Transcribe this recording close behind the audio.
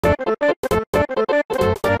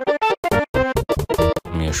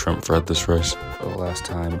Me a shrimp fried this rice. For the last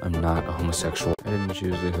time, I'm not a homosexual. I didn't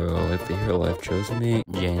choose the hero life. The hero life chose me.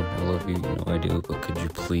 Jane, I love you. You know I do. But could you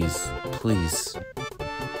please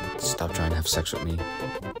stop trying to have sex with me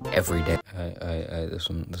every day? This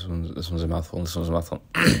one's a mouthful. This one's a mouthful.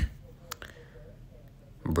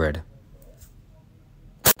 Bread.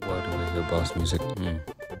 Why do I hear boss music?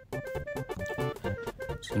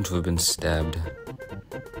 Seem to have been stabbed.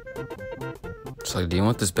 It's like, do you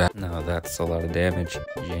want this back? No, that's a lot of damage.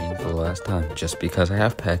 Jane, for the last time. Just because I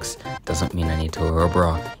have pecs doesn't mean I need to wear a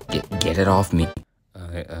bra. Get it off me.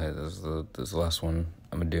 This is the last one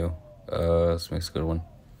I'm gonna do. This makes a good one.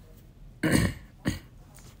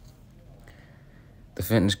 The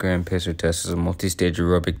fitness gram pacer test is a multi-stage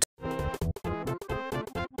aerobic